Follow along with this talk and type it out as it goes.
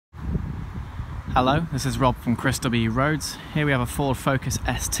Hello, this is Rob from Chris W Roads. Here we have a Ford Focus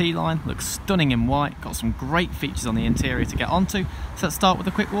ST line, looks stunning in white, got some great features on the interior to get onto, so let's start with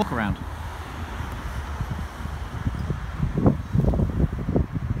a quick walk around.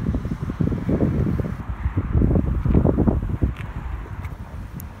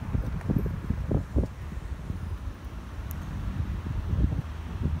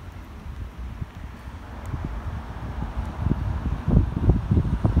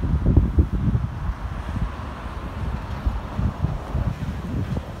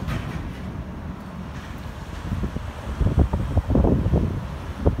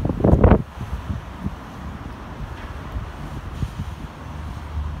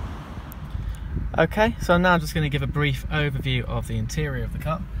 Okay, so I'm now just going to give a brief overview of the interior of the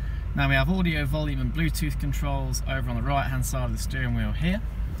car. Now we have audio, volume and Bluetooth controls over on the right hand side of the steering wheel here.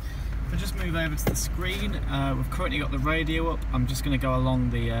 If I just move over to the screen, we've currently got the radio up. I'm just going to go along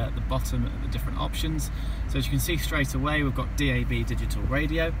the bottom of the different options. So as you can see straight away, we've got DAB digital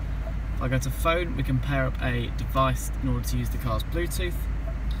radio. If I go to phone, we can pair up a device in order to use the car's Bluetooth.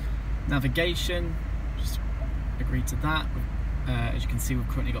 Navigation, just agree to that. As you can see, we've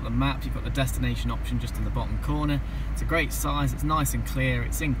currently got the map. You've got the destination option just in the bottom corner. It's a great size, it's nice and clear,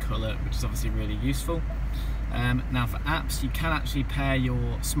 it's in colour, which is obviously really useful. Now for apps, you can actually pair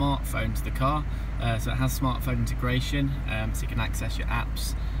your smartphone to the car, so it has smartphone integration, so you can access your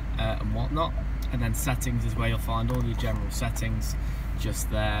apps and whatnot. And then settings is where you'll find all your general settings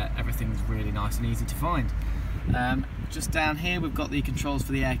just there. Everything's really nice and easy to find. Just down here we've got the controls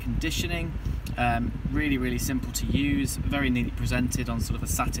for the air conditioning. Really simple to use, very neatly presented on sort of a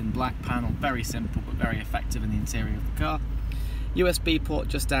satin black panel, very simple but very effective in the interior of the car. USB port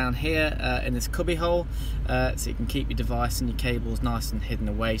just down here in this cubby hole, so you can keep your device and your cables nice and hidden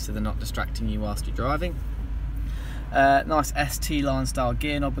away so they're not distracting you whilst you're driving. Nice ST line style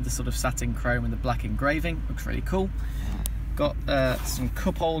gear knob with the sort of satin chrome and the black engraving, looks really cool. Got some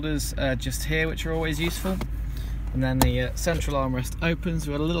cup holders just here which are always useful. And then the central armrest opens,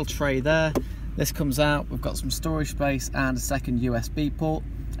 we've got a little tray there. This comes out, we've got some storage space and a second USB port.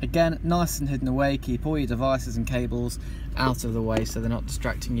 Again, nice and hidden away, keep all your devices and cables out of the way so they're not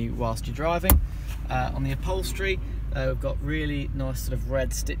distracting you whilst you're driving. On the upholstery, we've got really nice sort of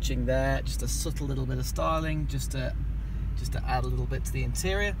red stitching there, just a subtle little bit of styling, just to add a little bit to the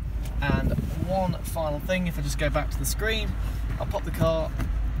interior. And one final thing, if I just go back to the screen, I'll pop the car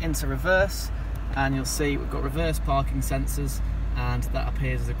into reverse, and you'll see we've got reverse parking sensors, and that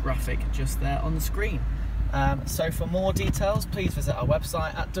appears as a graphic just there on the screen. So for more details, please visit our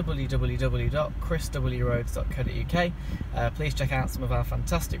website at www.chriswroads.co.uk. Please check out some of our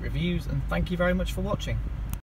fantastic reviews, and thank you very much for watching.